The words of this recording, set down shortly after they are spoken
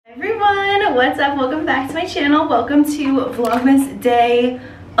Everyone, what's up? Welcome back to my channel. Welcome to Vlogmas day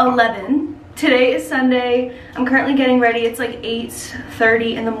 11. Today is Sunday. I'm currently getting ready. It's like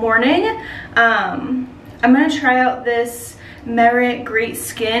 8:30 in the morning. I'm gonna try out this Merit Great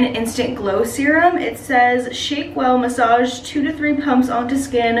Skin Instant Glow Serum. It says shake well, massage 2 to 3 pumps onto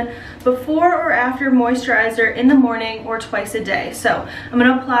skin before or after moisturizer in the morning or twice a day. So I'm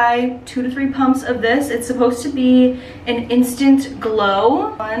gonna apply 2 to 3 pumps of this. It's supposed to be an instant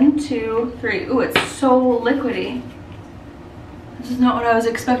glow. 1, 2, 3. Ooh, it's so liquidy. This is not what I was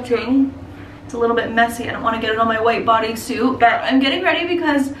expecting. It's a little bit messy. I don't want to get it on my white bodysuit, but I'm getting ready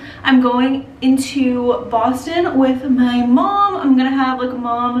because I'm going into Boston with my mom. I'm gonna have like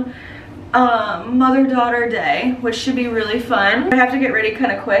a mother-daughter day, which should be really fun. I have to get ready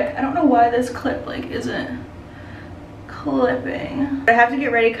kind of quick. I don't know why this clip like isn't clipping. I have to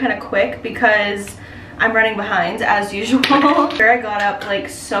get ready kind of quick because I'm running behind as usual. Here I got up like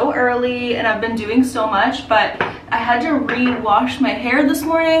so early and I've been doing so much, but I had to re-wash my hair this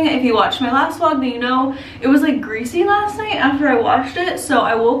morning. If you watched my last vlog, then you know it was like greasy last night after I washed it. So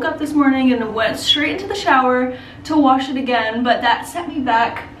I woke up this morning and went straight into the shower to wash it again, but that set me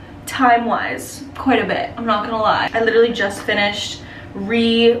back time-wise quite a bit, I'm not gonna lie. I literally just finished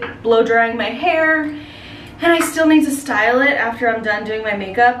blow drying my hair and I still need to style it after I'm done doing my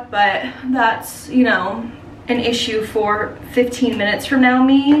makeup, but that's, you know, an issue for 15 minutes from now.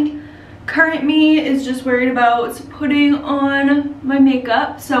 Current me is just worried about putting on my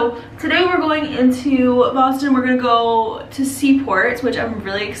makeup. So today we're going into Boston. We're gonna go to Seaport, which I'm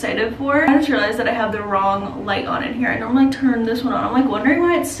really excited for. I just realized that I have the wrong light on in here. I normally turn this one on. I'm like wondering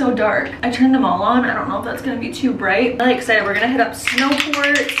why it's so dark. I turned them all on. I don't know if that's gonna be too bright. I'm really excited. We're gonna hit up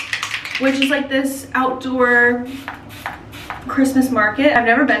Snowport, which is like this outdoor Christmas market. I've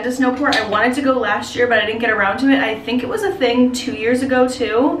never been to Snowport. I wanted to go last year, but I didn't get around to it. I think it was a thing 2 years ago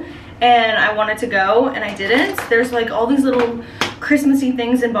too, and I wanted to go and I didn't. There's like all these little Christmassy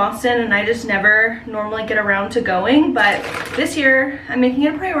things in Boston and I just never normally get around to going, but this year I'm making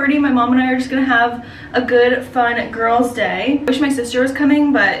it a priority. My mom and I are just gonna have a good, fun girls' day. I wish my sister was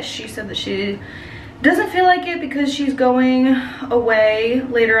coming, but she said that she doesn't feel like it because she's going away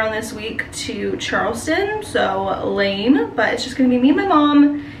later on this week to Charleston, so lame. But it's just gonna be me and my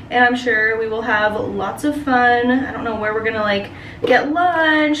mom, and I'm sure we will have lots of fun. I don't know where we're gonna like get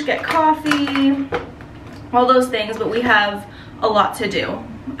lunch, get coffee, all those things, but we have a lot to do.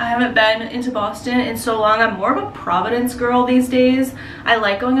 I haven't been into Boston in so long. I'm more of a Providence girl these days. I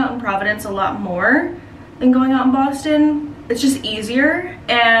like going out in Providence a lot more than going out in Boston. It's just easier,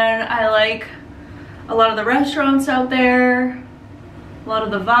 and I like a lot of the restaurants out there, a lot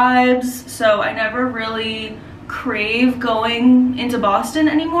of the vibes, so I never really crave going into Boston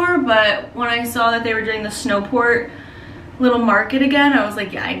anymore. But when I saw that they were doing the Snowport little market again, I was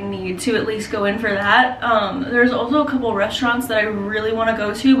like, yeah, I need to at least go in for that. There's also a couple restaurants that I really want to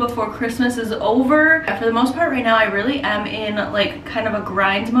go to before Christmas is over. For the most part right now, I really am in like kind of a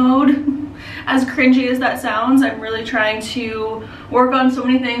grind mode. As cringy as that sounds, I'm really trying to work on so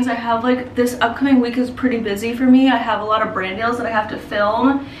many things. I have like this upcoming week is pretty busy for me. I have a lot of brand deals that I have to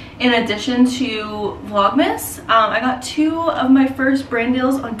film in addition to Vlogmas. I got 2 of my first brand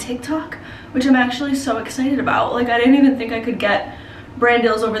deals on TikTok, which I'm actually so excited about. Like I didn't even think I could get brand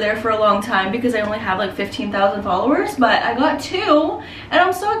deals over there for a long time because I only have like 15,000 followers, but I got 2 and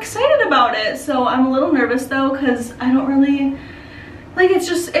I'm so excited about it. So I'm a little nervous though because I don't really, like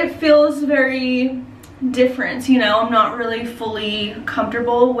it feels very different, you know. I'm not really fully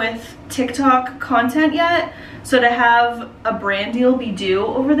comfortable with TikTok content yet. So to have a brand deal be due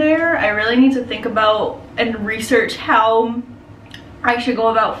over there, I really need to think about and research how I should go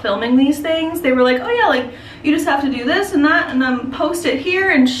about filming these things. They were like, oh yeah, like you just have to do this and that and then post it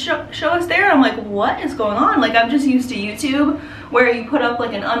here and show us there. I'm like, what is going on? Like I'm just used to YouTube where you put up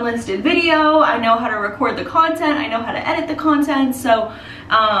like an unlisted video. I know how to record the content. I know how to edit the content. So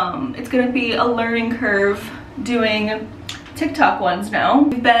it's gonna be a learning curve doing TikTok ones now.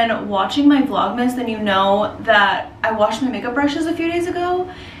 If you've been watching my Vlogmas, then you know that I washed my makeup brushes a few days ago.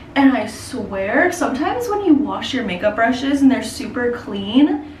 And I swear, sometimes when you wash your makeup brushes and they're super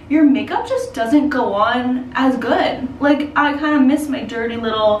clean, your makeup just doesn't go on as good. Like I kind of miss my dirty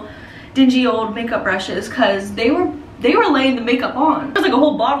little dingy old makeup brushes because they were laying the makeup on. There's like a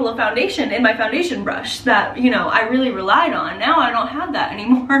whole bottle of foundation in my foundation brush that, you know, I really relied on. Now I don't have that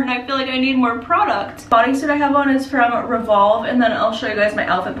anymore and I feel like I need more product. Bodysuit I have on is from Revolve, and then I'll show you guys my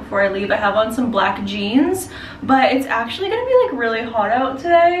outfit before I leave. I have on some black jeans, but it's actually gonna be like really hot out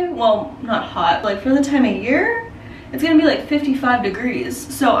today. Well, not hot, like for the time of year, it's gonna be like 55 degrees.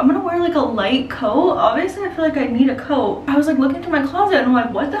 So I'm gonna wear like a light coat. Obviously I feel like I need a coat. I was like looking through my closet and I'm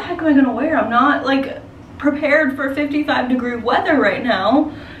like, what the heck am I gonna wear? I'm not like prepared for 55-degree weather right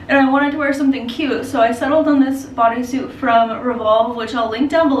now. And I wanted to wear something cute, so I settled on this bodysuit from Revolve, which I'll link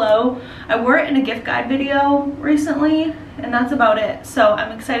down below. I wore it in a gift guide video recently, and that's about it. So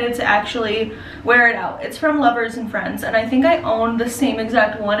I'm excited to actually wear it out. It's from Lovers and Friends, and I think I own the same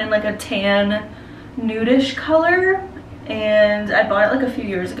exact one in like a tan nudish color, and I bought it like a few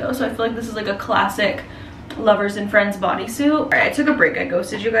years ago, so I feel like this is like a classic Lovers and Friends bodysuit. All right, I took a break. I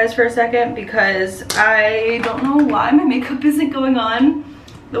ghosted you guys for a second because I don't know why my makeup isn't going on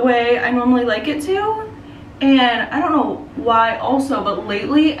the way I normally like it to, and I don't know why also, but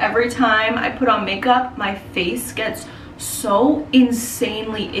lately every time I put on makeup my face gets so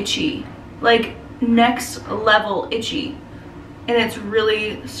insanely itchy, like next level itchy, and it's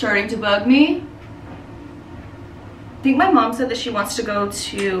really starting to bug me. I think my mom said that she wants to go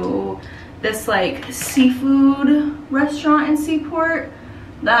to this like seafood restaurant in Seaport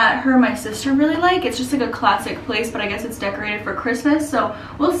that her and my sister really like. It's just like a classic place, but I guess it's decorated for Christmas, so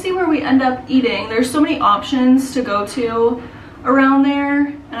we'll see where we end up eating. There's so many options to go to around there,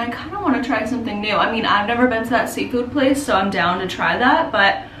 and I kind of want to try something new. I mean, I've never been to that seafood place, so I'm down to try that,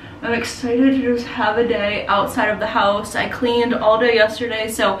 but I'm excited to just have a day outside of the house. I cleaned all day yesterday,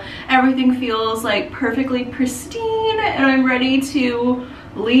 so everything feels like perfectly pristine, and I'm ready to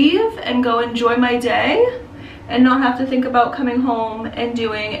leave and go enjoy my day and not have to think about coming home and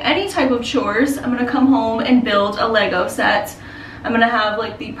doing any type of chores. I'm gonna come home and build a Lego set. I'm gonna have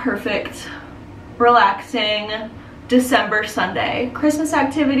like the perfect, relaxing December Sunday. Christmas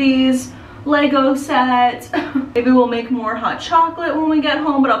activities, Lego set. Maybe we'll make more hot chocolate when we get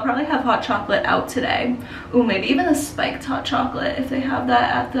home, but I'll probably have hot chocolate out today. Ooh, maybe even the spiked hot chocolate if they have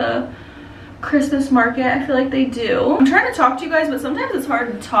that at the Christmas market. I feel like they do. I'm trying to talk to you guys, but sometimes it's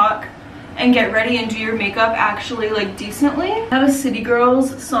hard to talk and get ready and do your makeup actually like decently. I have a City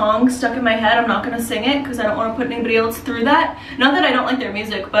Girls song stuck in my head. I'm not gonna sing it because I don't want to put anybody else through that. Not that I don't like their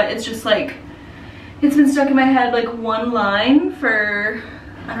music, but it's just like, it's been stuck in my head like one line for,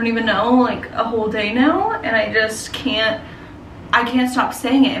 I don't even know, like a whole day now, and I just can't stop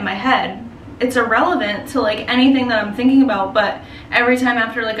saying it in my head. It's irrelevant to like anything that I'm thinking about, but every time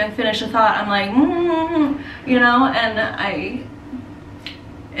after like I finish a thought, I'm like, you know, and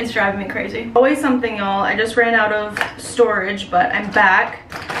it's driving me crazy. Always something, y'all. I just ran out of storage, but I'm back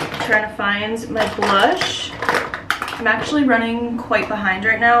trying to find my blush. I'm actually running quite behind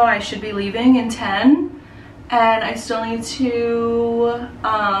right now. I should be leaving in 10, and I still need to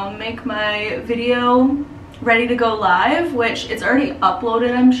make my video ready to go live, which it's already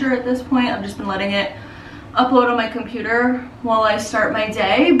uploaded, I'm sure at this point. I've just been letting it upload on my computer while I start my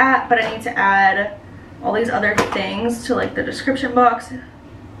day. But I need to add all these other things to like the description box.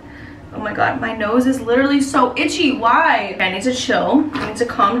 Oh my god, my nose is literally so itchy. Why? I need to chill. I need to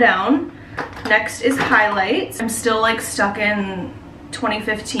calm down. Next is highlights. I'm still like stuck in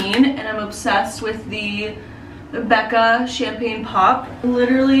 2015, and I'm obsessed with the Becca Champagne Pop.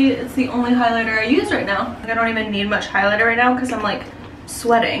 Literally, it's the only highlighter I use right now. I don't even need much highlighter right now because I'm like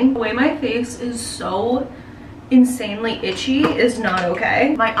sweating. The way my face is so insanely itchy is not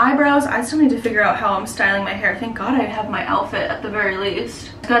okay. My eyebrows, I still need to figure out how I'm styling my hair. Thank God I have my outfit at the very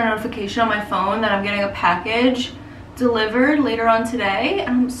least. I got a notification on my phone that I'm getting a package delivered later on today, and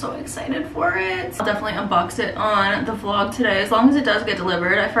I'm so excited for it. I'll definitely unbox it on the vlog today, as long as it does get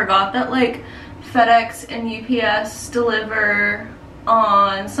delivered. I forgot that like FedEx and UPS deliver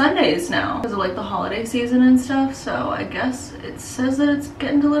on Sundays now because of like the holiday season and stuff, so I guess it says that it's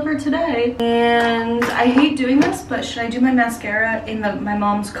getting delivered today. And I hate doing this, but should I do my mascara in my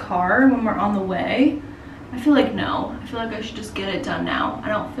mom's car when we're on the way? I feel like no. I feel like I should just get it done now. I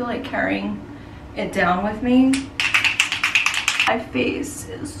don't feel like carrying it down with me. My face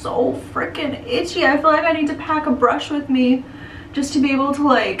is so freaking itchy. I feel like I need to pack a brush with me just to be able to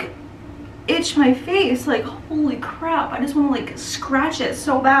like itch my face. Like, holy crap, I just want to like scratch it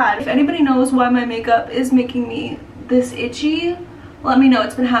so bad. If anybody knows why my makeup is making me this itchy, let me know.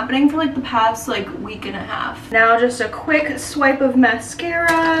 It's been happening for like the past like week and a half. Now just a quick swipe of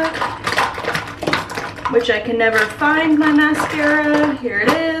mascara, which I can never find my mascara. Here it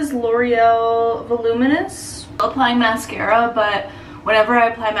is, L'Oreal Voluminous. Applying mascara, but whenever I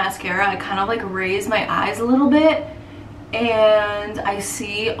apply mascara, I kind of like raise my eyes a little bit, and I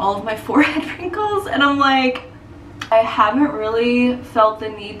see all of my forehead wrinkles, and I'm like, I haven't really felt the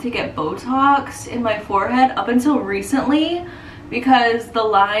need to get Botox in my forehead up until recently, because the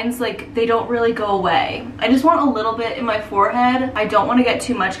lines, like, they don't really go away. I just want a little bit in my forehead. I don't want to get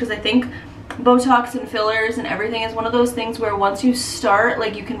too much because I think Botox and fillers and everything is one of those things where once you start,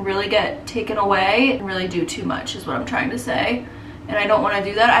 like, you can really get taken away and really do too much is what I'm trying to say. And I don't want to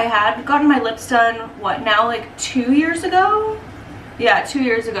do that. I had gotten my lips done, what, now like 2 years ago? Yeah, 2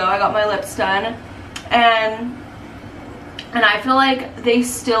 years ago I got my lips done. And I feel like they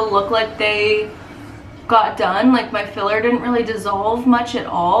still look like they got done. Like, my filler didn't really dissolve much at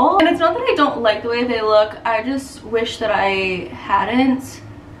all. And it's not that I don't like the way they look. I just wish that I hadn't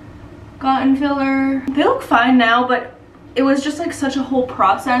gotten filler. They look fine now, but it was just like such a whole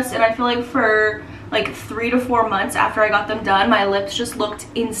process, and I feel like for like 3 to 4 months after I got them done, my lips just looked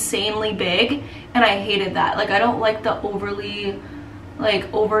insanely big, and I hated that. Like, I don't like the overly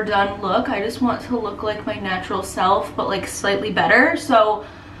like overdone look. I just want to look like my natural self, but like slightly better. So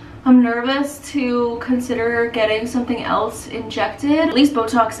I'm nervous to consider getting something else injected. At least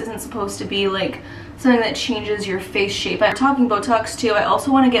Botox isn't supposed to be like something that changes your face shape. I'm talking Botox too. I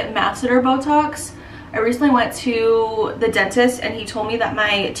also want to get masseter Botox. I recently went to the dentist and he told me that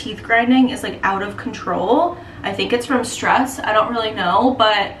my teeth grinding is like out of control. I think it's from stress. I don't really know,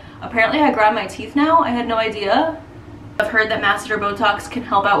 but apparently I grind my teeth now. I had no idea. I've heard that masseter Botox can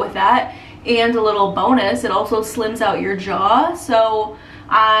help out with that. And a little bonus, it also slims out your jaw. So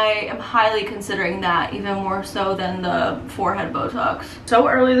I am highly considering that, even more so than the forehead Botox. So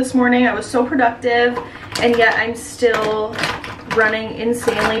early this morning, I was so productive, and yet I'm still running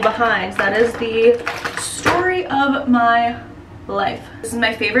insanely behind. That is the story of my life. This is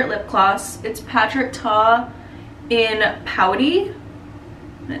my favorite lip gloss. It's Patrick Ta in Pouty.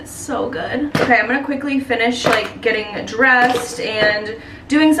 It's so good. Okay, I'm gonna quickly finish like getting dressed and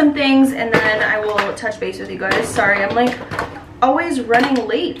doing some things, and then I will touch base with you guys. Sorry, I'm like always running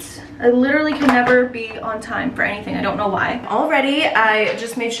late. I literally can never be on time for anything. I don't know why. Already, I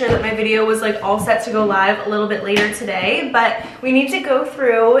just made sure that my video was like all set to go live a little bit later today, but we need to go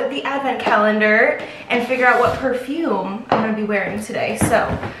through the advent calendar and figure out what perfume I'm gonna be wearing today. So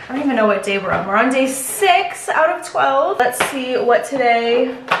I don't even know what day we're on. We're on day 6 out of 12. Let's see what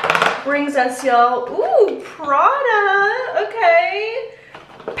today brings us, y'all. Ooh, Prada, okay.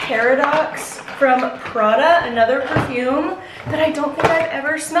 Paradox from Prada, another perfume that I don't think I've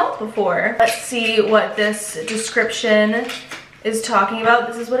ever smelled before. Let's see what this description is talking about.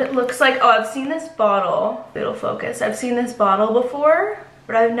 This is what it looks like. Oh, I've seen this bottle. It'll focus. I've seen this bottle before,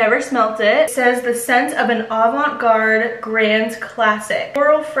 but I've never smelt it. It says the scent of an avant-garde grand classic.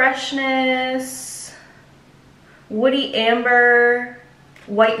 Floral freshness, woody amber,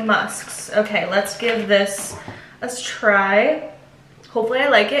 white musks. Okay, let's give this a try. Hopefully I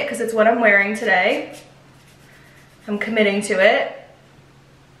like it because it's what I'm wearing today. I'm committing to it.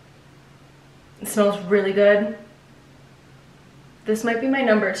 It smells really good. This might be my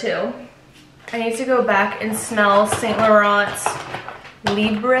number 2. I need to go back and smell Saint Laurent's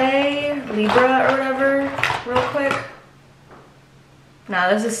Libra or whatever real quick. Nah,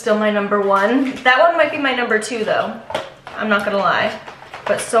 this is still my number 1. That one might be my number 2 though. I'm not gonna lie.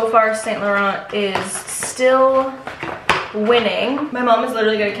 But so far Saint Laurent is still winning. My mom is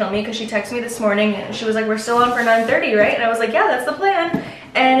literally gonna kill me because she texted me this morning and she was like, we're still on for 9:30, right? And I was like, yeah, that's the plan.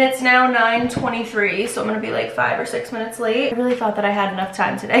 And it's now 9:23, so I'm gonna be like 5 or 6 minutes late. I really thought that I had enough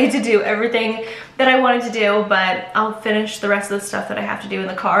time today to do everything that I wanted to do, but I'll finish the rest of the stuff that I have to do in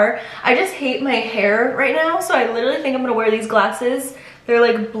the car. I just hate my hair right now, so I literally think I'm gonna wear these glasses. They're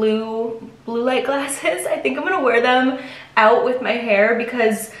like blue light glasses. I think I'm gonna wear them out with my hair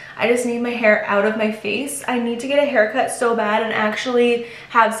because I just need my hair out of my face. I need to get a haircut so bad and actually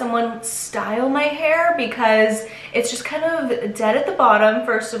have someone style my hair because it's just kind of dead at the bottom,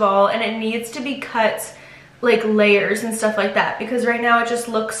 first of all, and it needs to be cut like layers and stuff like that because right now it just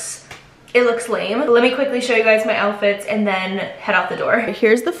looks lame. Let me quickly show you guys my outfits and then head out the door.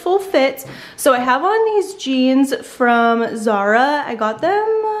 Here's the full fit. So I have on these jeans from Zara. I got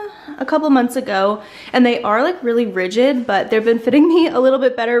them a couple months ago and they are like really rigid, but they've been fitting me a little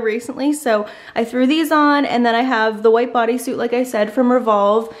bit better recently. So I threw these on, and then I have the white bodysuit, like I said, from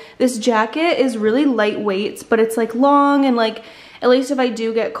Revolve. This jacket is really lightweight, but it's like long, and like at least if I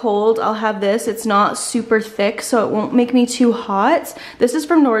do get cold, I'll have this. It's not super thick, so it won't make me too hot. This is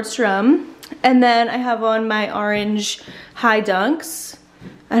from Nordstrom. And then I have on my orange high dunks.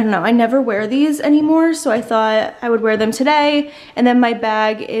 I don't know, I never wear these anymore, so I thought I would wear them today. And then my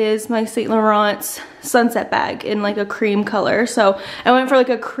bag is my Saint Laurent sunset bag in like a cream color. So I went for like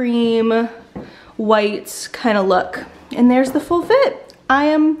a cream white kind of look. And there's the full fit. I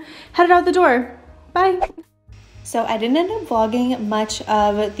am headed out the door. Bye. So I didn't end up vlogging much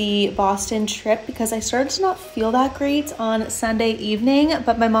of the Boston trip because I started to not feel that great on Sunday evening,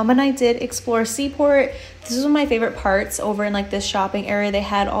 but my mom and I did explore Seaport. This is one of my favorite parts. Over in like this shopping area, they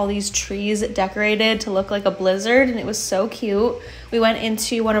had all these trees decorated to look like a blizzard, and it was so cute. We went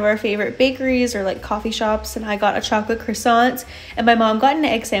into one of our favorite bakeries or like coffee shops, and I got a chocolate croissant, and my mom got an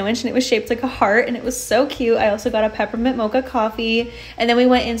egg sandwich, and it was shaped like a heart, and it was so cute. I also got a peppermint mocha coffee, and then we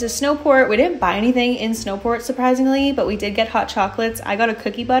went into Snowport. We didn't buy anything in Snowport, surprisingly, but we did get hot chocolates. I got a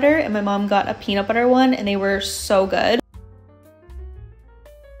cookie butter, and my mom got a peanut butter one, and they were so good.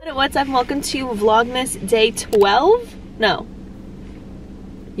 What's up? Welcome to Vlogmas Day 12? No.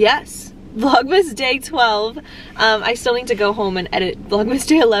 Yes. Vlogmas Day 12. I still need to go home and edit Vlogmas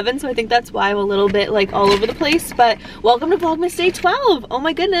Day 11, so I think that's why I'm a little bit like all over the place, but welcome to Vlogmas Day 12. Oh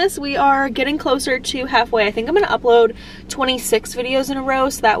my goodness, we are getting closer to halfway. I think I'm gonna upload 26 videos in a row,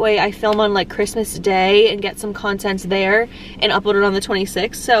 so that way I film on like Christmas Day and get some content there and upload it on the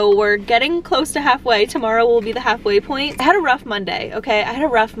 26th. So we're getting close to halfway. Tomorrow will be the halfway point. I had a rough Monday, okay? I had a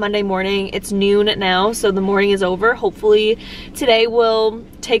rough Monday morning. It's noon now, so the morning is over. Hopefully today will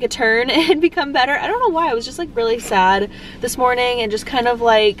take a turn and become better. I don't know why, I was just like really sad this morning and just kind of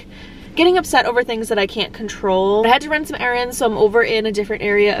like getting upset over things that I can't control. I had to run some errands, so I'm over in a different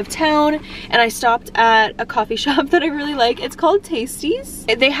area of town, and I stopped at a coffee shop that I really like. It's called Tasties.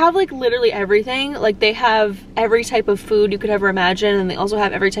 They have like literally everything. Like they have every type of food you could ever imagine, and they also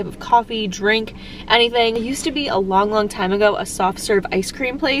have every type of coffee, drink, anything. It used to be a long time ago a soft serve ice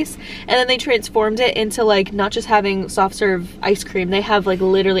cream place, and then they transformed it into like not just having soft serve ice cream, they have like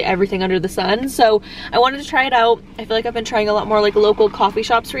literally everything under the sun. So I wanted to try it out. I feel like I've been trying a lot more like local coffee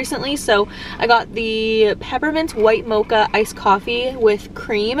shops recently, so I got the peppermint white mocha iced coffee with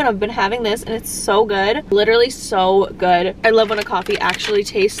cream, and I've been having this and it's so good. Literally so good. I love when a coffee actually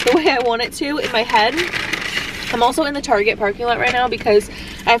tastes the way I want it to in my head. I'm also in the Target parking lot right now because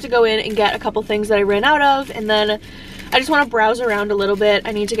I have to go in and get a couple things that I ran out of, and then I just want to browse around a little bit.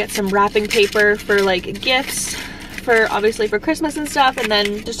 I need to get some wrapping paper for like gifts, for obviously for Christmas and stuff, and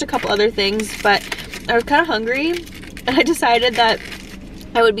then just a couple other things. But I was kind of hungry, and I decided that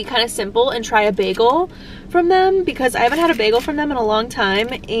I would be kind of simple and try a bagel from them because I haven't had a bagel from them in a long time,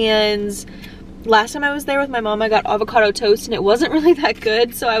 and last time I was there with my mom I got avocado toast and it wasn't really that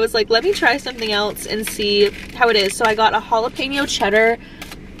good, so I was like, let me try something else and see how it is. So I got a jalapeno cheddar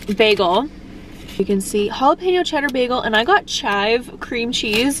bagel. You can see jalapeno cheddar bagel, and I got chive cream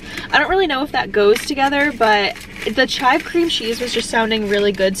cheese. I don't really know if that goes together, but the chive cream cheese was just sounding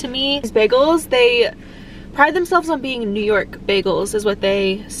really good to me. These bagels, they pride themselves on being New York bagels is what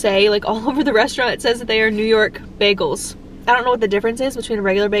they say. Like all over the restaurant it says that they are New York bagels. I don't know what the difference is between a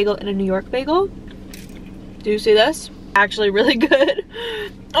regular bagel and a New York bagel. Do you see this? Actually really good.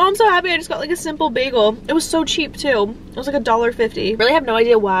 Oh, I'm so happy I just got like a simple bagel. It was so cheap too. It was like $1.50. Really have no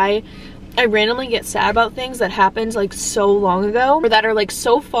idea why I randomly get sad about things that happened like so long ago, or that are like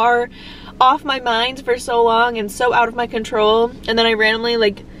so far off my mind for so long and so out of my control, and then I randomly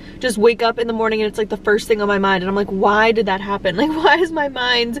like just wake up in the morning and it's like the first thing on my mind, and I'm like, why did that happen? Like, why is my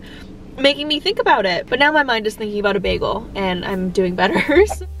mind making me think about it? But now my mind is thinking about a bagel and I'm doing better.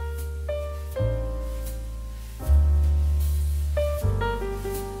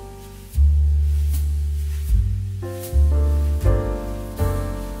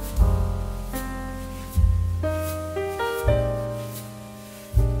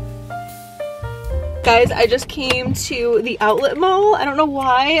 Guys, I just came to the outlet mall. I don't know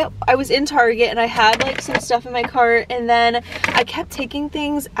why. I was in Target and I had like some stuff in my cart, and then I kept taking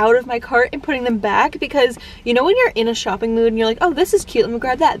things out of my cart and putting them back because you know when you're in a shopping mood and you're like, oh, this is cute, let me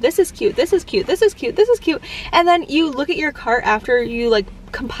grab that. This is cute, this is cute, this is cute, this is cute. And then you look at your cart after you like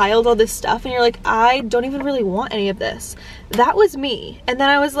compiled all this stuff and you're like, I don't even really want any of this. That was me. And then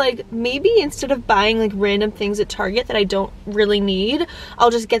I was like, maybe instead of buying like random things at Target that I don't really need,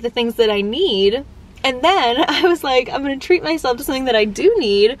 I'll just get the things that I need. And then I was like, I'm gonna treat myself to something that I do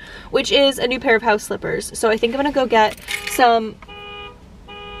need, which is a new pair of house slippers. So I think I'm gonna go get some,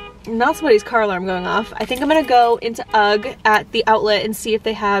 not somebody's car alarm going off. I think I'm gonna go into UGG at the outlet and see if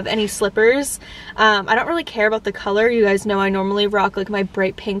they have any slippers. I don't really care about the color. You guys know I normally rock like my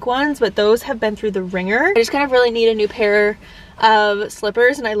bright pink ones, but those have been through the ringer. I just kind of really need a new pair of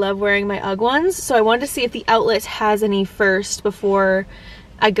slippers, and I love wearing my UGG ones. So I wanted to see if the outlet has any first before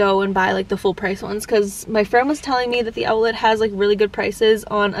I go and buy like the full price ones, because my friend was telling me that the outlet has like really good prices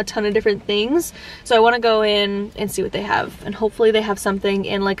on a ton of different things. So I want to go in and see what they have, and hopefully they have something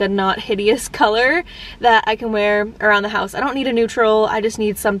in like a not hideous color that I can wear around the house. I don't need a neutral, I just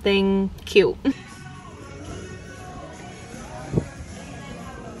need something cute.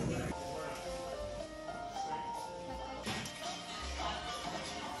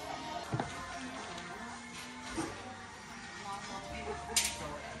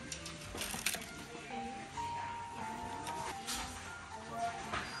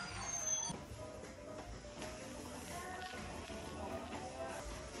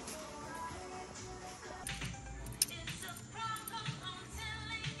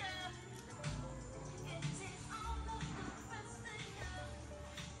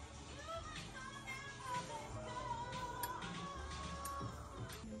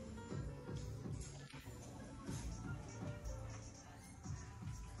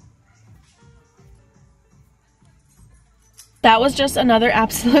 That was just another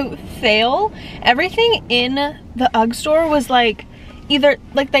absolute fail. Everything in the UGG store was like either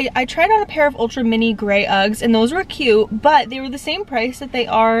like I tried on a pair of ultra mini gray UGGs and those were cute, but they were the same price that they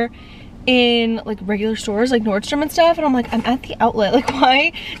are in like regular stores like Nordstrom and stuff, and I'm like, I'm at the outlet, like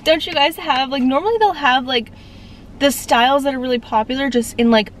why don't you guys have like, normally they'll have like the styles that are really popular just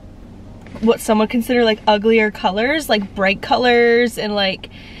in like what some would consider like uglier colors, like bright colors and like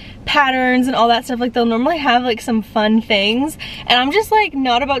patterns and all that stuff. Like they'll normally have like some fun things, and I'm just like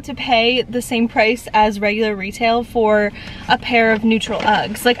not about to pay the same price as regular retail for a pair of neutral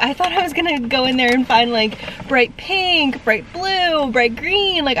UGGs. Like I thought I was gonna go in there and find like bright pink, bright blue, bright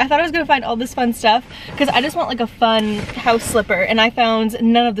green. Like I thought I was gonna find all this fun stuff because I just want like a fun house slipper, and I found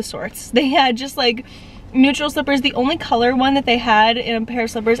none of the sorts. They had just like neutral slippers. The only color one that they had in a pair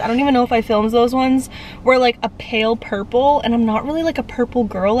of slippers, I don't even know if I filmed those ones, were like a pale purple, and I'm not really like a purple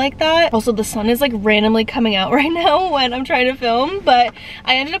girl like that. Also, the sun is like randomly coming out right now when I'm trying to film, but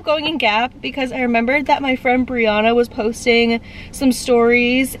I ended up going in Gap because I remembered that my friend Brianna was posting some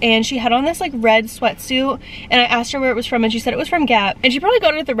stories and she had on this like red sweatsuit, and I asked her where it was from and she said it was from Gap, and she probably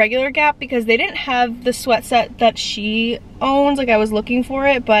got it at the regular Gap because they didn't have the sweat set that she owns. Like I was looking for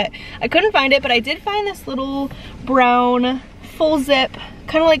it but I couldn't find it, but I did find this little brown full zip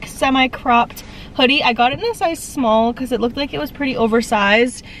kind of like semi-cropped hoodie. I got it in a size small because it looked like it was pretty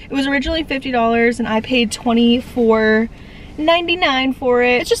oversized. It was originally $50 and I paid $24.99 for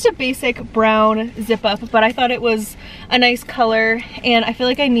it. It's just a basic brown zip up, but I thought it was a nice color, and I feel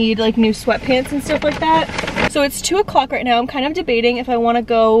like I need like new sweatpants and stuff like that. So it's 2 o'clock right now. I'm kind of debating if I want to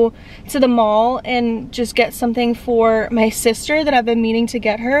go to the mall and just get something for my sister that I've been meaning to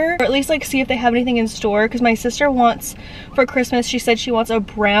get her, or at least like see if they have anything in store, because my sister wants for Christmas, she said she wants a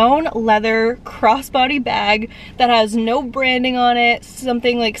brown leather crossbody bag that has no branding on it,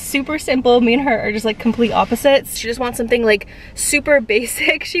 something like super simple. Me and her are just like complete opposites. She just wants something like super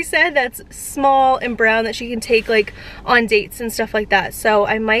basic, she said, that's small and brown that she can take like on dates and stuff like that. So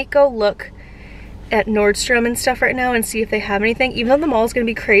I might go look at Nordstrom and stuff right now and see if they have anything, even though the mall is gonna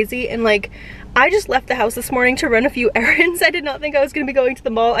be crazy. And like, I just left the house this morning to run a few errands. I did not think I was gonna be going to the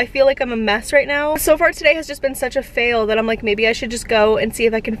mall. I feel like I'm a mess right now. So far today has just been such a fail that I'm like, maybe I should just go and see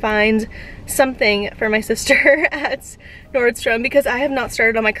if I can find something for my sister at Nordstrom, because I have not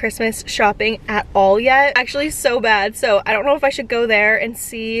started on my Christmas shopping at all yet. Actually so bad. So I don't know if I should go there and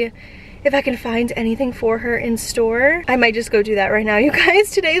see if I can find anything for her in store. I might just go do that right now, you guys.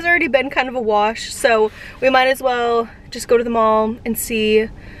 Today's already been kind of a wash, so we might as well just go to the mall and see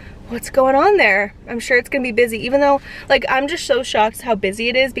what's going on there. I'm sure it's gonna be busy, even though like I'm just so shocked how busy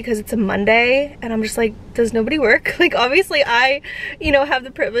it is because it's a Monday, and I'm just like, does nobody work? Like obviously I, you know, have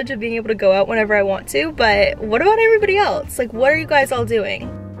the privilege of being able to go out whenever I want to, but what about everybody else? Like, what are you guys all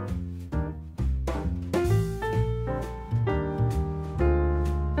doing?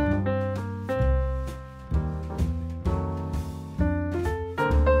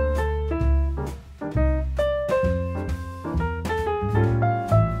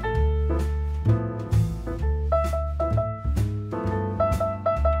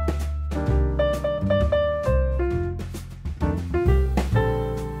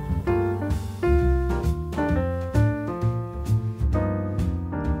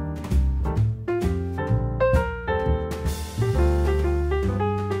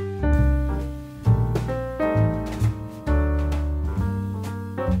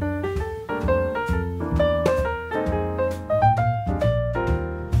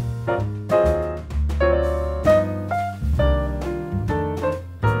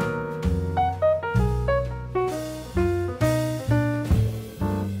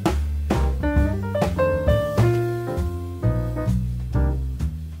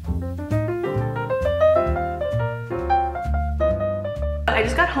 I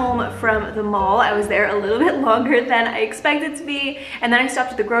just got home from the mall. I was there a little bit longer than I expected to be, and then I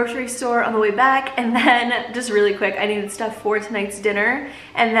stopped at the grocery store on the way back, and then just really quick, I needed stuff for tonight's dinner,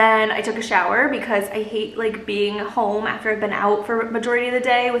 and then I took a shower because I hate like being home after I've been out for a majority of the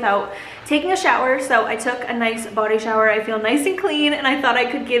day without taking a shower. So I took a nice body shower. I feel nice and clean, and I thought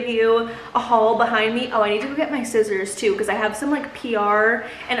I could give you a haul behind me. Oh, I need to go get my scissors too, because I have some like PR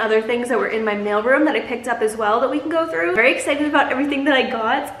and other things that were in my mailroom that I picked up as well that we can go through. Very excited about everything that I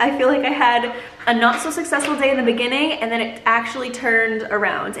got. I feel like I had a not so successful day in the beginning, and then it actually turned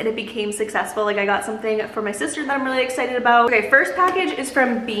around and it became successful. Like I got something for my sister that I'm really excited about. Okay, first package is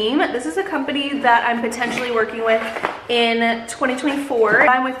from Beam. This is a company that I'm potentially working with in 2024.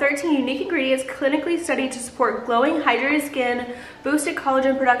 I'm with 13 unique ingredients clinically studied to support glowing, hydrated skin, boosted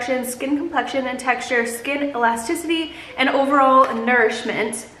collagen production, skin complexion and texture, skin elasticity, and overall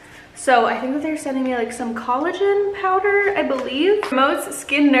nourishment. So I think that they're sending me like some collagen powder, I believe. Promotes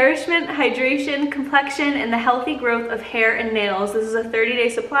skin nourishment, hydration, complexion, and the healthy growth of hair and nails. This is a 30-day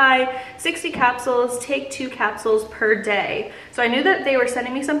supply, 60 capsules, take 2 capsules per day. So I knew that they were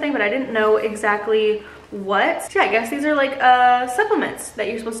sending me something, but I didn't know exactly what. So yeah, I guess these are like supplements that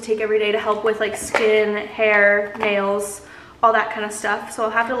you're supposed to take every day to help with like skin, hair, nails, all that kind of stuff. So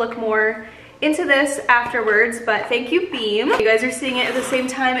I'll have to look more into this afterwards, but thank you, Beam. You guys are seeing it at the same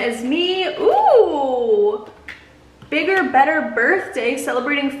time as me. Ooh! Bigger, better birthday,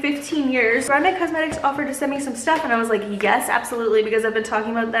 celebrating 15 years. GRWM Cosmetics offered to send me some stuff, and I was like, yes, absolutely, because I've been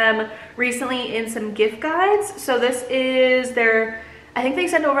talking about them recently in some gift guides. So this is their, I think they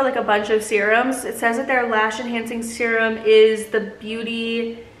sent over like a bunch of serums. It says that their lash enhancing serum is the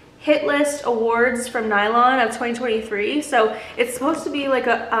Beauty Hit List Awards from Nylon of 2023. So it's supposed to be like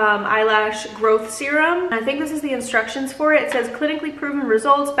a eyelash growth serum. I think this is the instructions for it. It says clinically proven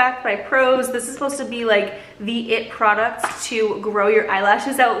results backed by pros. This is supposed to be like the it product to grow your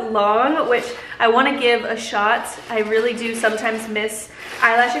eyelashes out long, which I want to give a shot. I really do sometimes miss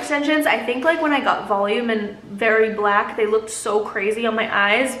eyelash extensions. I think like when I got volume and very black, they looked so crazy on my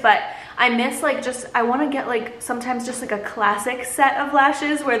eyes, but I miss like just, I want to get like sometimes just like a classic set of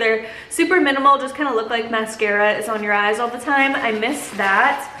lashes where they're super minimal, just kind of look like mascara is on your eyes all the time. I miss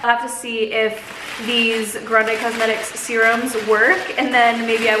that. I'll have to see if these GRWM Cosmetics serums work, and then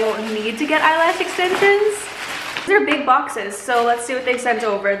maybe I won't need to get eyelash extensions. These are big boxes, so let's see what they sent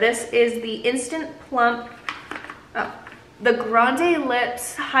over. This is the Instant Plump, the Grande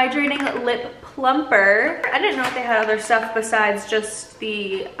Lips Hydrating Lip Plumper. I didn't know if they had other stuff besides just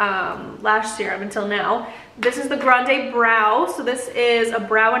the lash serum until now. This is the Grande Brow. So this is a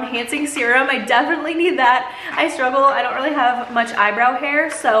brow enhancing serum. I definitely need that. I struggle. I don't really have much eyebrow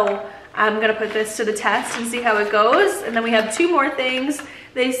hair, so I'm gonna put this to the test and see how it goes. And then we have 2 more things.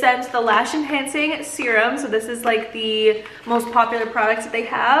 They sent the lash enhancing serum. So this is like the most popular products that they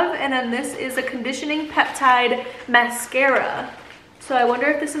have. And then this is a conditioning peptide mascara. So I wonder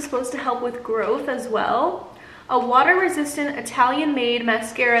if this is supposed to help with growth as well. A water-resistant Italian-made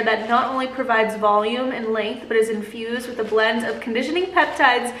mascara that not only provides volume and length, but is infused with a blend of conditioning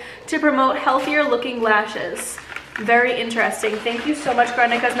peptides to promote healthier looking lashes. Very interesting. Thank you so much,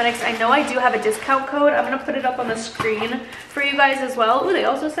 GRWM Cosmetics. I know I do have a discount code. I'm gonna put it up on the screen for you guys as well. Ooh, they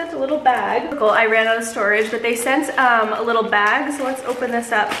also sent a little bag. Cool, I ran out of storage, but they sent a little bag. So let's open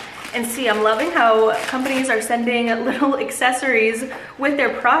this up and see. I'm loving how companies are sending little accessories with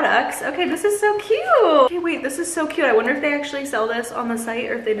their products. Okay, this is so cute. Okay, wait, this is so cute. I wonder if they actually sell this on the site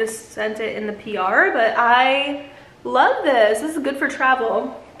or if they just sent it in the PR, but I love this. This is good for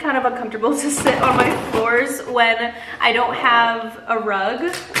travel. Kind of uncomfortable to sit on my floors when I don't have a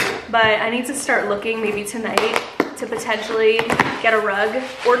rug, but I need to start looking maybe tonight to potentially get a rug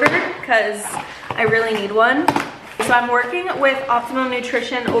ordered because I really need one. So I'm working with Optimum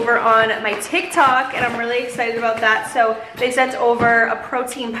Nutrition over on my TikTok, and I'm really excited about that. So they sent over a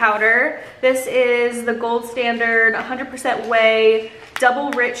protein powder. This is the gold standard 100% whey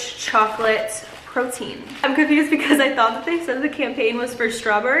double rich chocolate protein. I'm confused because I thought that they said the campaign was for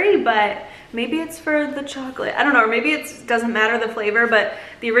strawberry, but maybe it's for the chocolate. I don't know, or maybe it doesn't matter the flavor, but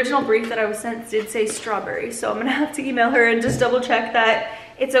the original brief that I was sent did say strawberry. So I'm gonna have to email her and just double check that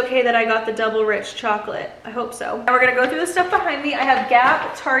it's okay that I got the double rich chocolate. I hope so. Now we're gonna go through the stuff behind me. I have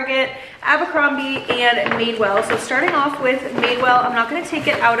Gap, Target, Abercrombie, and Madewell. So starting off with Madewell, I'm not gonna take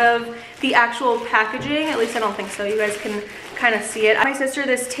it out of the actual packaging. At least I don't think so. You guys can kind of see it. My sister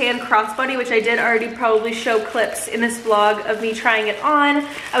this tan crossbody, which I did already probably show clips in this vlog of me trying it on.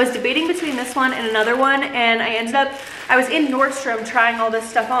 I was debating between this one and another one, and I was in Nordstrom trying all this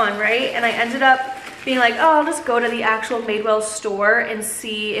stuff on, right? And I ended up being like, oh, I'll just go to the actual Madewell store and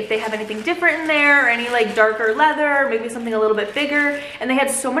see if they have anything different in there, or any like darker leather, or maybe something a little bit bigger. And they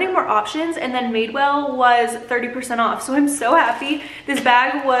had so many more options, and then Madewell was 30% off. So I'm so happy. This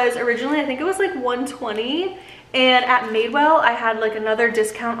bag was originally, I think it was like $120. And at Madewell, I had like another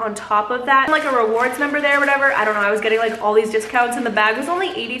discount on top of that. I'm like a rewards member there or whatever. I don't know, I was getting like all these discounts, and the bag was only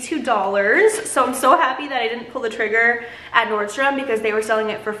 $82. So I'm so happy that I didn't pull the trigger at Nordstrom because they were selling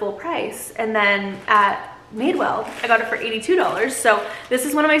it for full price. And then at Madewell, I got it for $82. So this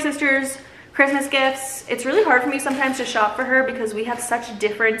is one of my sister's Christmas gifts. It's really hard for me sometimes to shop for her because we have such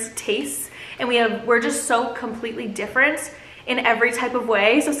different tastes, and we're just so completely different in every type of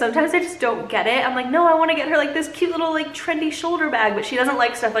way. So sometimes I just don't get it. I'm like, no, I want to get her like this cute little like trendy shoulder bag, but she doesn't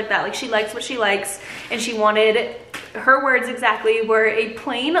like stuff like that. Like, she likes what she likes, and she wanted, her words exactly were, a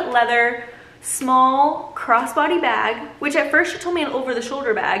plain leather small crossbody bag, which at first she told me an over the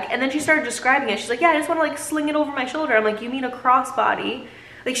shoulder bag, and then she started describing it. She's like, yeah, I just want to like sling it over my shoulder. I'm like, you mean a crossbody?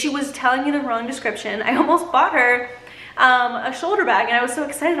 Like, she was telling me the wrong description. I almost bought her a shoulder bag, and I was so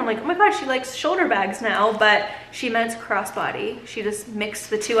excited. I'm like, oh my god, she likes shoulder bags now, but she meant crossbody. She just mixed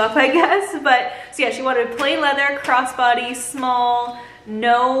the two up, I guess. But so yeah, she wanted plain leather, crossbody, small,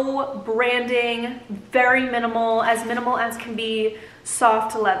 no branding, very minimal as can be,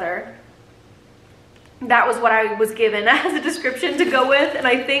 soft leather. That was what I was given as a description to go with, and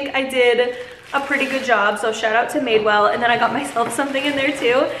I think I did a pretty good job, so shout out to Madewell. And then I got myself something in there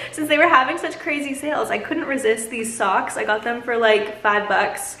too. Since they were having such crazy sales, I couldn't resist these socks. I got them for like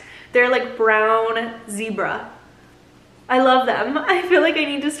 $5. They're like brown zebra. I love them. I feel like I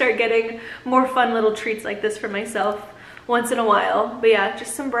need to start getting more fun little treats like this for myself once in a while. But yeah,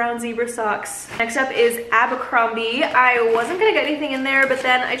 just some brown zebra socks. Next up is Abercrombie. I wasn't gonna get anything in there, but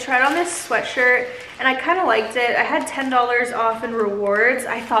then I tried on this sweatshirt and I kind of liked it. I had $10 off in rewards.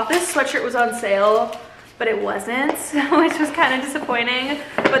 I thought this sweatshirt was on sale, but it wasn't, which was kind of disappointing.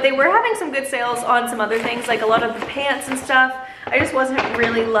 But they were having some good sales on some other things, like a lot of the pants and stuff. I just wasn't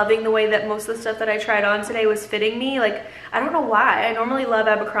really loving the way that most of the stuff that I tried on today was fitting me. Like, I don't know why. I normally love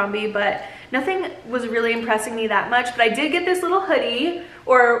Abercrombie, but nothing was really impressing me that much. But I did get this little hoodie,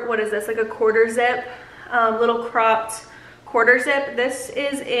 or what is this, like a quarter zip, little cropped quarter zip. This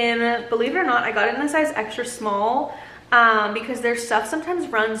is in, believe it or not, I got it in the size extra small, because their stuff sometimes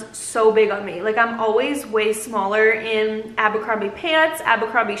runs so big on me. Like, I'm always way smaller in Abercrombie pants,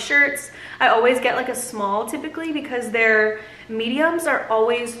 Abercrombie shirts. I always get like a small typically because their mediums are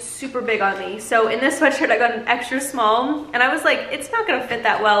always super big on me. So in this sweatshirt I got an extra small, and I was like, it's not gonna fit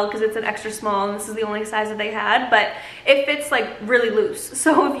that well because it's an extra small and this is the only size that they had, but it fits like really loose.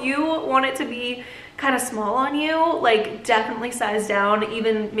 So if you want it to be kind of small on you, like, definitely size down,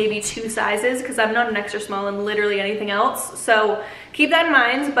 even maybe 2 sizes, because I'm not an extra small in literally anything else. So keep that in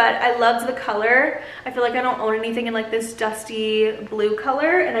mind. But I loved the color. I feel like I don't own anything in like this dusty blue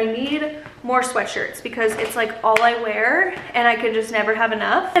color, and I need more sweatshirts because it's like all I wear and I could just never have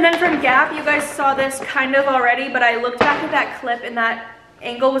enough. And then from Gap, you guys saw this kind of already, but I looked back at that clip and that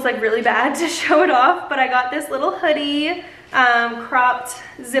angle was like really bad to show it off. But I got this little hoodie, cropped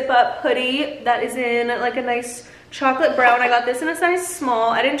zip up hoodie that is in like a nice chocolate brown. I got this in a size small.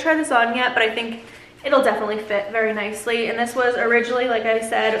 I didn't try this on yet, but I think it'll definitely fit very nicely. And this was originally, like I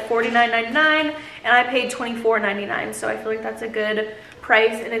said, $49.99, and I paid $24.99, so I feel like that's a good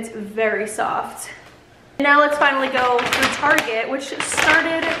price, and it's very soft. Now let's finally go through Target, which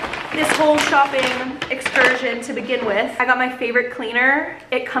started this whole shopping excursion to begin with. I got my favorite cleaner.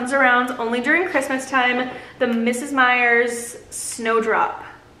 It comes around only during Christmas time, the Mrs. Meyer's Snowdrop.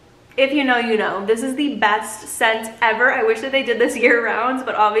 If you know, you know. This is the best scent ever. I wish that they did this year round,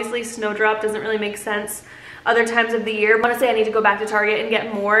 but obviously Snowdrop doesn't really make sense other times of the year. Honestly, I need to go back to Target and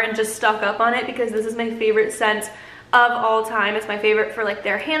get more and just stock up on it because this is my favorite scent of all time. It's my favorite for like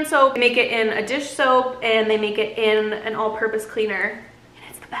their hand soap. They make it in a dish soap and they make it in an all-purpose cleaner, and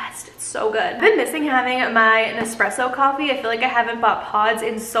it's the best. It's so good. I've been missing having my Nespresso coffee. I feel like I haven't bought pods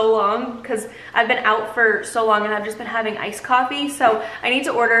in so long because I've been out for so long and I've just been having iced coffee. So I need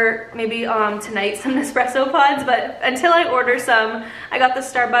to order maybe tonight some Nespresso pods, but until I order some, I got the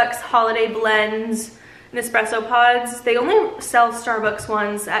Starbucks Holiday Blends Nespresso pods. They only sell Starbucks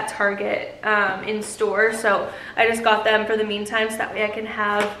ones at Target in store, so I just got them for the meantime so that way I can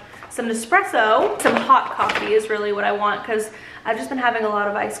have some Nespresso. Some hot coffee is really what I want because I've just been having a lot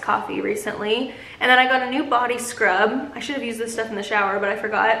of iced coffee recently. And then I got a new body scrub. I should have used this stuff in the shower, but I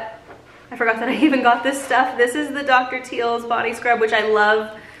forgot that I even got this stuff. This is the Dr. Teal's body scrub, which I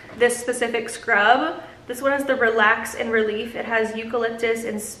love this specific scrub. This one is the Relax and Relief. It has eucalyptus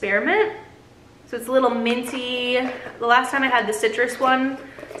and spearmint. So it's a little minty. The last time I had the citrus one,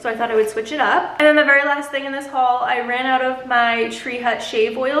 so I thought I would switch it up. And then the very last thing in this haul, I ran out of my Tree Hut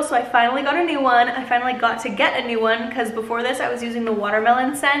shave oil, so I finally got a new one. I finally got to get a new one because before this I was using the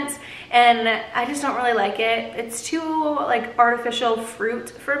watermelon scent, and I just don't really like it. It's too like artificial fruit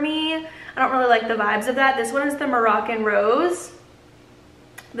for me. I don't really like the vibes of that. This one is the Moroccan Rose.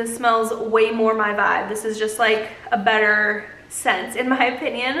 This smells way more my vibe. This is just like a better scent in my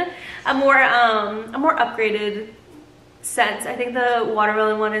opinion, a more upgraded scent. I think the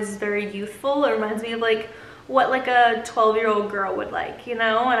watermelon one is very youthful. It reminds me of like what like a 12-year-old girl would like, you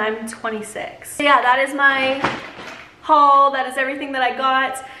know, and I'm 26. So yeah, that is my haul. That is everything that I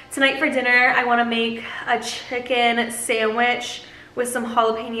got. Tonight for dinner, I want to make a chicken sandwich with some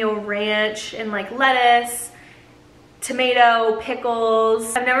jalapeno ranch and like lettuce, tomato,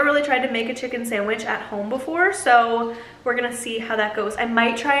 pickles. I've never really tried to make a chicken sandwich at home before, so we're gonna see how that goes. I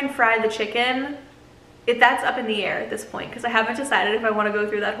might try and fry the chicken that's up in the air at this point because I haven't decided if I want to go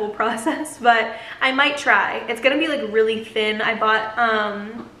through that whole process, but I might try. It's gonna be like really thin. I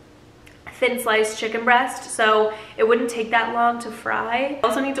bought thin sliced chicken breast, so it wouldn't take that long to fry. I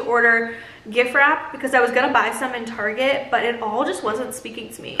also need to order gift wrap because I was gonna buy some in Target, but it all just wasn't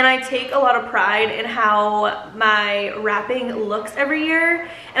speaking to me. And I take a lot of pride in how my wrapping looks every year,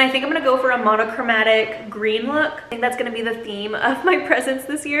 and I think I'm gonna go for a monochromatic green look. I think that's gonna be the theme of my presents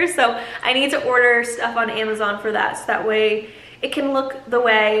this year, so I need to order stuff on Amazon for that, so that way it can look the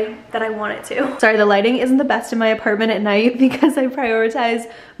way that I want it to. Sorry, the lighting isn't the best in my apartment at night because I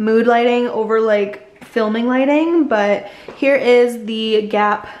prioritize mood lighting over like filming lighting, but here is the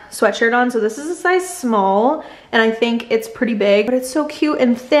Gap sweatshirt on. So this is a size small and I think it's pretty big, but it's so cute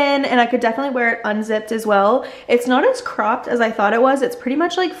and thin, and I could definitely wear it unzipped as well. It's not as cropped as I thought it was. It's pretty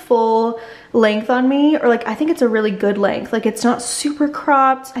much like full length on me, or like I think it's a really good length. Like it's not super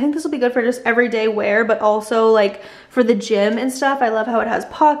cropped. I think this will be good for just everyday wear, but also like for the gym and stuff. I love how it has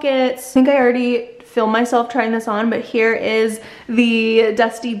pockets. I think I already filmed myself trying this on, but here is the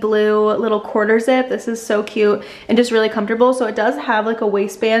dusty blue little quarter zip. This is so cute and just really comfortable. So it does have like a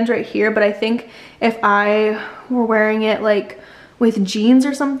waistband right here, but I think if I were wearing it like with jeans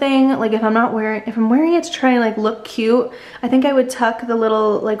or something, like if I'm wearing it to try and like look cute, I think I would tuck the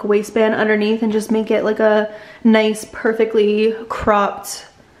little like waistband underneath and just make it like a nice, perfectly cropped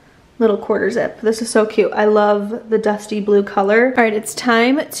little quarter zip. This is so cute. I love the dusty blue color. All right, it's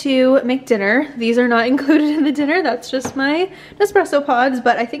time to make dinner. These are not included in the dinner. That's just my Nespresso pods,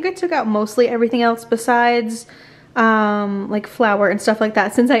 but I think I took out mostly everything else besides like flour and stuff like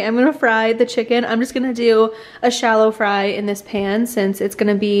that. Since I am gonna fry the chicken, I'm just gonna do a shallow fry in this pan since it's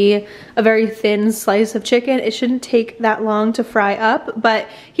gonna be a very thin slice of chicken. It shouldn't take that long to fry up, but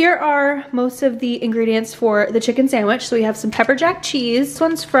here are most of the ingredients for the chicken sandwich. So we have some pepper jack cheese. This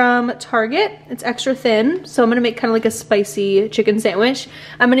one's from Target. It's extra thin, so I'm gonna make kind of like a spicy chicken sandwich.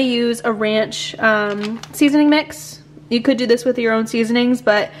 I'm gonna use a ranch seasoning mix. You could do this with your own seasonings,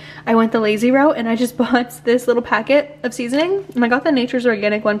 but I went the lazy route and I just bought this little packet of seasoning. And I got the Nature's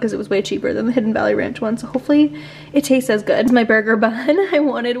Organic one because it was way cheaper than the Hidden Valley Ranch one. So hopefully it tastes as good. It's my burger bun. I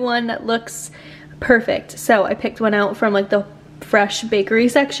wanted one that looks perfect. So I picked one out from like the fresh bakery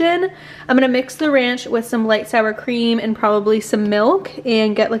section. I'm gonna mix the ranch with some light sour cream and probably some milk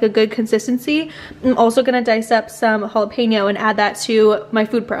and get like a good consistency. I'm also gonna dice up some jalapeno and add that to my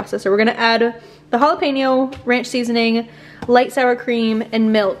food processor. We're gonna add the jalapeno, ranch seasoning, light sour cream,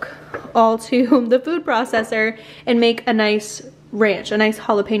 and milk all to the food processor and make a nice ranch, a nice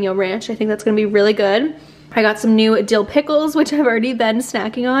jalapeno ranch. I think that's gonna be really good. I got some new dill pickles, which I've already been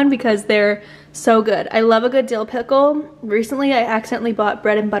snacking on because they're so good. I love a good dill pickle. Recently, I accidentally bought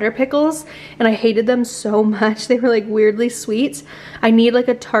bread and butter pickles and I hated them so much. They were like weirdly sweet. I need like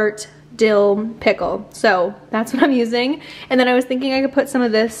a tart dill pickle, so that's what I'm using. And then I was thinking I could put some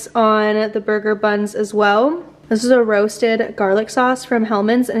of this on the burger buns as well. This is a roasted garlic sauce from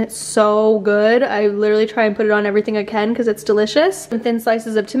Hellmann's and it's so good. I literally try and put it on everything I can because it's delicious. Thin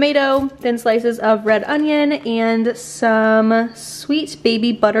slices of tomato, thin slices of red onion, and some sweet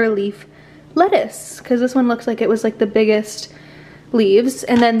baby butter leaf lettuce because this one looks like it was like the biggest leaves.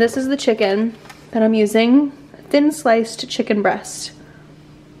 And then this is the chicken that I'm using, thin sliced chicken breast.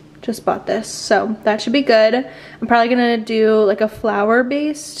 Just bought this, so that should be good. I'm probably gonna do like a flour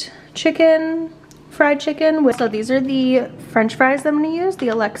based chicken, fried chicken. So these are the French fries that I'm gonna use, the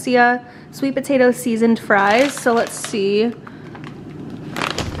Alexia sweet potato seasoned fries. So let's see.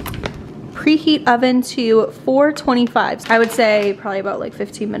 Preheat oven to 425. I would say probably about like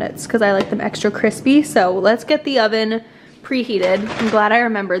 15 minutes because I like them extra crispy. So let's get the oven preheated. I'm glad I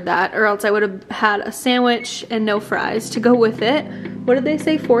remembered that, or else I would have had a sandwich and no fries to go with it. What did they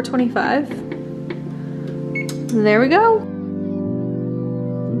say, 425? There we go.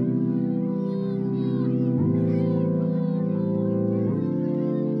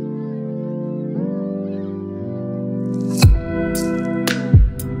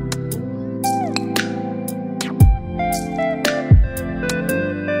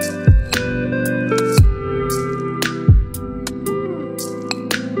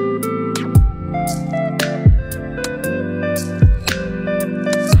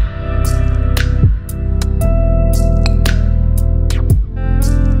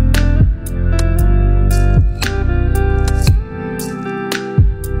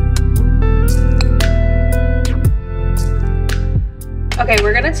 Okay,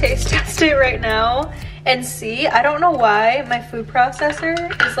 we're gonna taste test it right now and see. I don't know why my food processor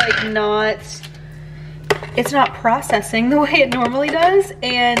is like it's not processing the way it normally does,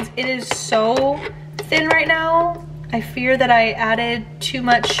 and it is so thin right now. I fear that I added too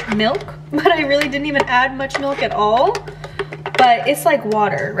much milk, but I really didn't even add much milk at all. But it's like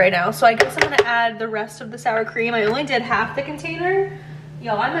water right now, so I guess I'm gonna add the rest of the sour cream. I only did half the container.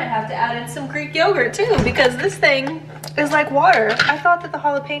 Y'all, I might have to add in some Greek yogurt too, because this thing is like water. I thought that the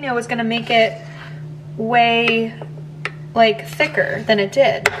jalapeno was gonna make it way like thicker than it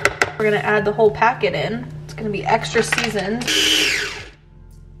did. We're gonna add the whole packet in. It's gonna be extra seasoned.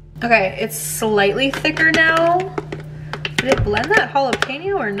 Okay, it's slightly thicker now. Did it blend that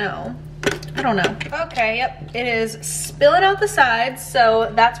jalapeno or no? I don't know. Okay, yep, it is spilling out the sides,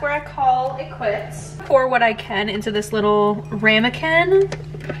 so that's where I call it quits. Pour what I can into this little ramekin.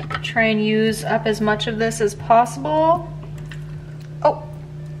 Try and use up as much of this as possible. Oh,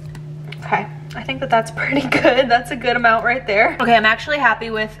 okay. I think that that's pretty good. That's a good amount right there. Okay, I'm actually happy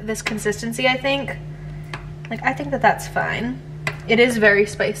with this consistency, I think. Like, I think that that's fine. It is very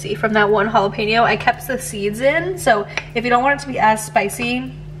spicy from that one jalapeno. I kept the seeds in, so if you don't want it to be as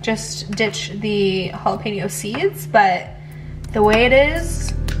spicy, just ditch the jalapeno seeds, but the way it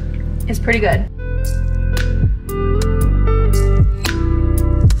is pretty good.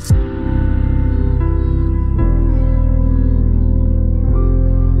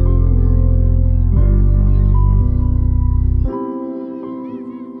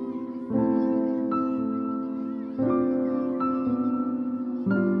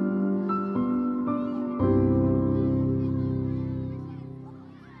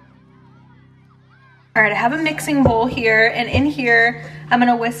 All right, I have a mixing bowl here, and in here, I'm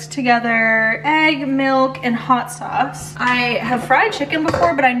gonna whisk together egg, milk, and hot sauce. I have fried chicken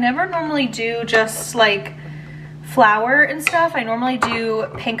before, but I never normally do just like flour and stuff. I normally do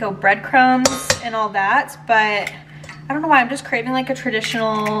panko breadcrumbs and all that, but I don't know why, I'm just craving like a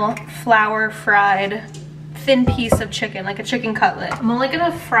traditional flour fried thin piece of chicken, like a chicken cutlet. I'm only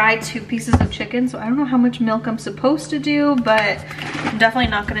gonna fry 2 pieces of chicken, so I don't know how much milk I'm supposed to do, but I'm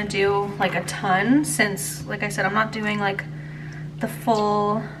definitely not gonna do like a ton since, like I said, I'm not doing like the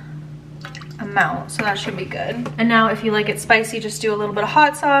full amount, so that should be good. And now if you like it spicy, just do a little bit of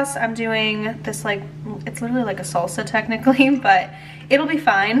hot sauce. I'm doing this like, it's literally like a salsa technically, but it'll be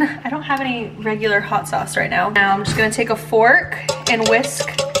fine. I don't have any regular hot sauce right now. Now I'm just gonna take a fork and whisk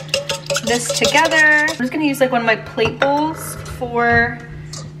this together. I'm just gonna use like one of my plate bowls for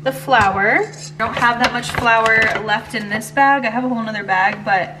the flour. I don't have that much flour left in this bag. I have a whole nother bag,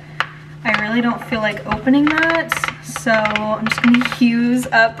 but I really don't feel like opening that. So I'm just gonna use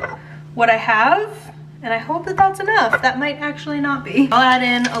up what I have, and I hope that that's enough. That might actually not be. I'll add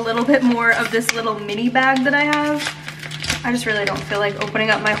in a little bit more of this little mini bag that I have. I just really don't feel like opening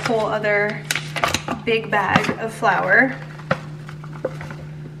up my whole other big bag of flour.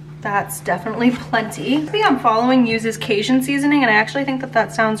 That's definitely plenty. I think I'm following uses Cajun seasoning, and I actually think that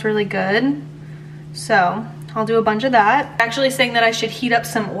that sounds really good. So I'll do a bunch of that. Actually saying that I should heat up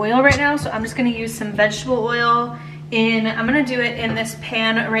some oil right now, so I'm just gonna use some vegetable oil I'm gonna do it in this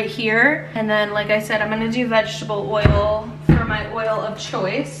pan right here. And then, like I said, I'm gonna do vegetable oil for my oil of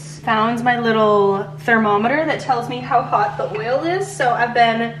choice. Found my little thermometer that tells me how hot the oil is, so I've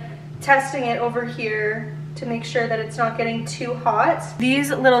been testing it over here to make sure that it's not getting too hot.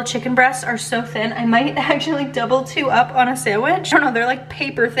 These little chicken breasts are so thin, I might actually double 2 up on a sandwich. I don't know, they're like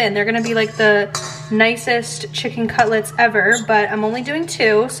paper thin. They're gonna be like the nicest chicken cutlets ever, but I'm only doing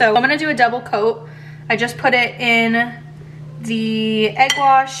 2, so I'm gonna do a double coat. I just put it in the egg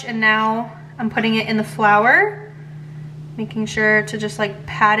wash, and now I'm putting it in the flour, making sure to just like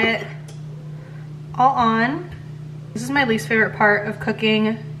pat it all on. This is my least favorite part of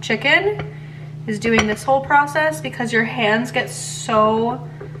cooking chicken, is doing this whole process, because your hands get so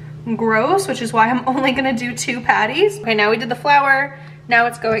gross, which is why I'm only gonna do 2 patties. Okay, now we did the flour. Now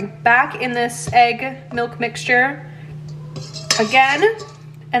it's going back in this egg milk mixture again,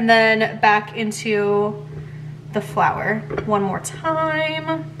 and then back into the flour one more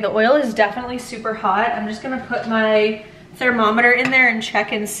time. The oil is definitely super hot. I'm just gonna put my thermometer in there and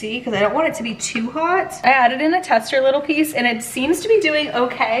check and see, because I don't want it to be too hot. I added in a tester little piece, and it seems to be doing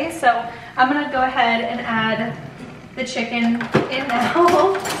okay, so I'm gonna go ahead and add the chicken in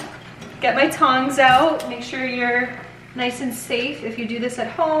now. Get my tongs out. Make sure you're nice and safe if you do this at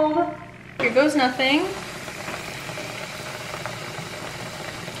home. Here goes nothing.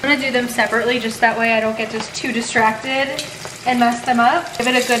 I'm gonna do them separately, just that way I don't get just too distracted and mess them up. Give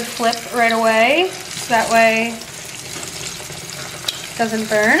it a good flip right away, so that way it doesn't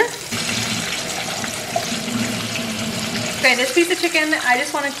burn. Okay, this piece of chicken, I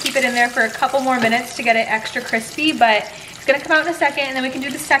just want to keep it in there for a couple more minutes to get it extra crispy, but it's gonna come out in a second, and then we can do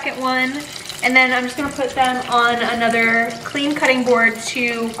the second one. And then I'm just gonna put them on another clean cutting board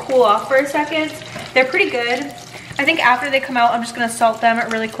to cool off for a second. They're pretty good. I think after they come out, I'm just gonna salt them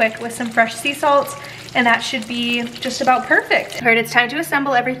really quick with some fresh sea salt, and that should be just about perfect. All right, it's time to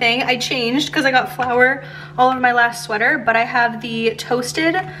assemble everything. I changed because I got flour all over my last sweater, but I have the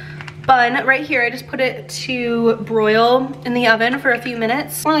toasted bun right here. I just put it to broil in the oven for a few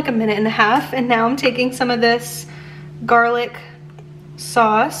minutes, more like a minute and a half. And now I'm taking some of this garlic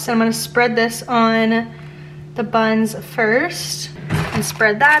sauce. I'm gonna spread this on the buns first and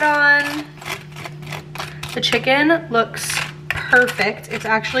spread that on. The chicken looks perfect. It's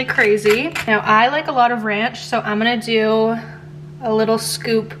actually crazy. Now I like a lot of ranch, so I'm gonna do a little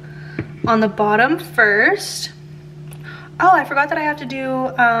scoop on the bottom first. Oh, I forgot that I have to do,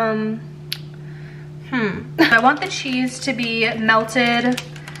 I want the cheese to be melted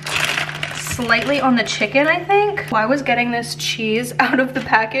slightly on the chicken, I think. Why was getting this cheese out of the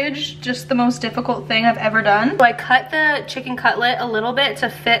package just the most difficult thing I've ever done? So I cut the chicken cutlet a little bit to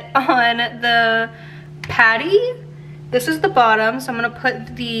fit on the patty. This is the bottom, so I'm gonna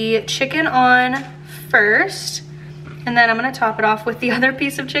put the chicken on first, and then I'm gonna top it off with the other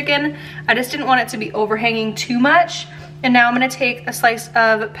piece of chicken. I just didn't want it to be overhanging too much. And now I'm gonna take a slice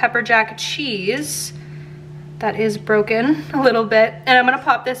of pepper jack cheese that is broken a little bit, and I'm gonna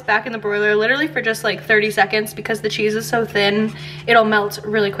pop this back in the broiler literally for just like 30 seconds because the cheese is so thin, it'll melt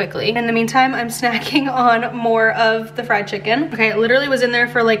really quickly. In the meantime, I'm snacking on more of the fried chicken. Okay, it literally was in there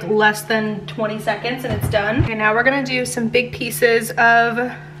for like less than 20 seconds and it's done. Okay, now we're gonna do some big pieces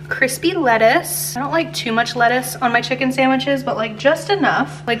of crispy lettuce. I don't like too much lettuce on my chicken sandwiches, but like just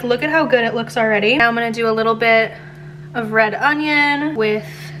enough. Like, look at how good it looks already. Now I'm gonna do a little bit of red onion with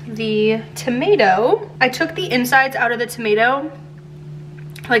the tomato. I took the insides out of the tomato,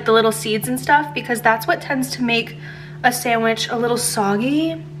 like the little seeds and stuff, because that's what tends to make a sandwich a little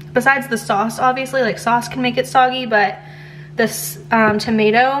soggy. Besides the sauce, obviously, like sauce can make it soggy, but this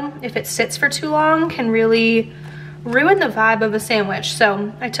tomato, if it sits for too long, can really ruin the vibe of a sandwich.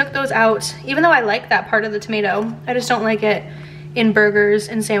 So I took those out, even though I like that part of the tomato. I just don't like it in burgers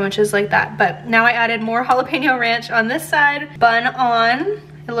and sandwiches like that. But now I added more jalapeno ranch on this side, bun on.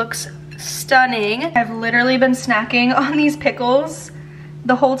 It looks stunning. I've literally been snacking on these pickles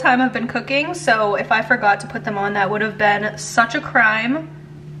the whole time I've been cooking, so if I forgot to put them on, that would have been such a crime.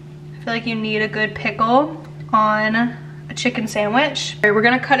 I feel like you need a good pickle on a chicken sandwich. All right, we're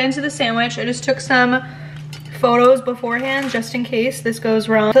gonna cut into the sandwich. I just took some photos beforehand just in case this goes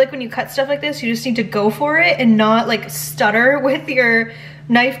wrong. I feel like when you cut stuff like this, you just need to go for it and not like stutter with your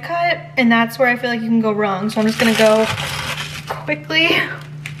knife cut, and that's where I feel like you can go wrong. So I'm just gonna go quickly.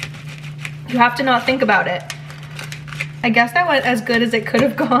 You have to not think about it. I guess that went as good as it could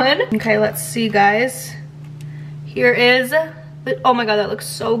have gone. Okay, let's see, guys. Here is, oh my God, that looks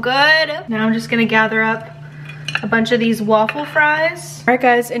so good. Now I'm just gonna gather up a bunch of these waffle fries. All right,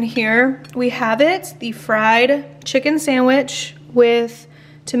 guys, and here we have it, the fried chicken sandwich with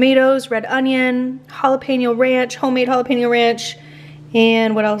tomatoes, red onion, jalapeno ranch, homemade jalapeno ranch,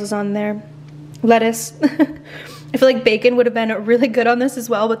 and what else is on there? Lettuce. I feel like bacon would have been really good on this as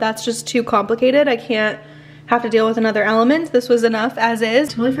well, but that's just too complicated. I can't have to deal with another element. This was enough as is.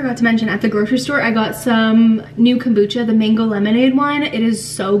 Totally forgot to mention, at the grocery store, I got some new kombucha, the mango lemonade one. It is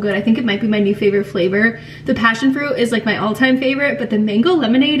so good. I think it might be my new favorite flavor. The passion fruit is like my all-time favorite, but the mango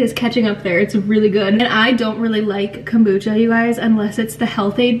lemonade is catching up there. It's really good. And I don't really like kombucha, you guys, unless it's the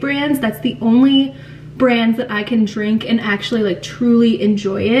Health Aid brands. That's the only brands that I can drink and actually like truly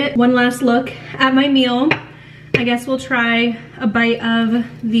enjoy it. One last look at my meal. I guess we'll try a bite of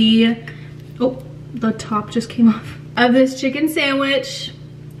the, oh, the top just came off, of this chicken sandwich.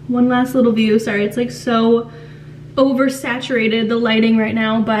 One last little view. Sorry, it's like so oversaturated, the lighting right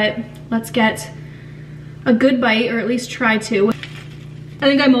now, but let's get a good bite, or at least try to. I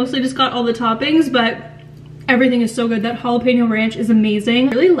think I mostly just got all the toppings, but everything is so good. That jalapeno ranch is amazing.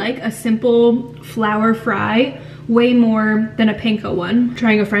 I really like a simple flour fry way more than a panko one. I'm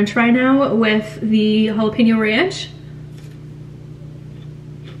trying a french fry now with the jalapeno ranch.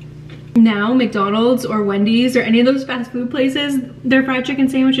 Now McDonald's or Wendy's or any of those fast food places, their fried chicken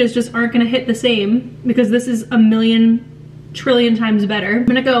sandwiches just aren't gonna hit the same, because this is a million trillion times better. I'm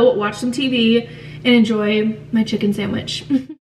gonna go watch some TV and enjoy my chicken sandwich.